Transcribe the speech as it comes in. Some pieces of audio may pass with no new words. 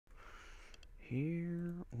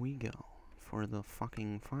Here we go, for the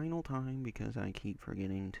fucking final time, because I keep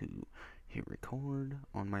forgetting to hit record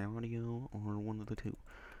on my audio, or one of the two.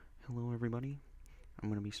 Hello everybody, I'm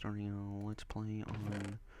going to be starting a Let's Play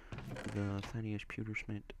on the Thaddeus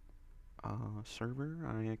Pewtersmith server.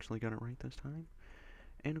 I actually got it right this time.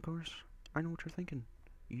 And of course, I know what you're thinking.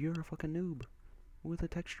 You're a fucking noob with a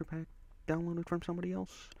texture pack downloaded from somebody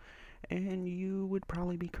else. And you would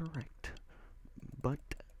probably be correct. But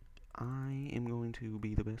I am going to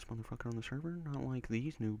be the best motherfucker on the server, not like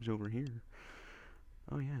these noobs over here.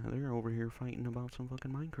 Oh yeah, they're over here fighting about some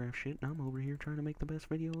fucking Minecraft shit, and I'm over here trying to make the best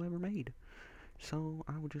video ever made. So,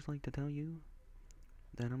 I would just like to tell you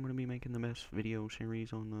that I'm going to be making the best video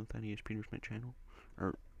series on the Thaddeus Pewtersmith channel.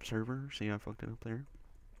 Or, server, see I fucked it up there.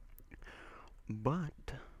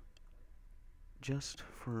 But, just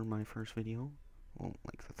for my first video, well,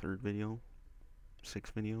 like the third video,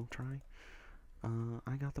 sixth video try,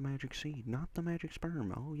 I got the magic seed, not the magic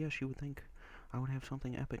sperm. Oh yes, you would think I would have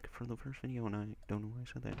something epic for the first video, and I don't know why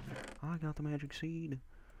I said that. I got the magic seed.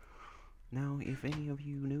 Now, if any of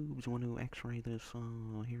you noobs want to x-ray this,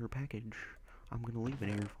 here package, I'm gonna leave it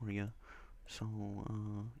here for you. So,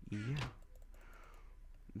 yeah.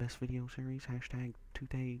 Best video series, hashtag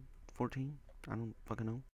 2day14, I don't fucking know.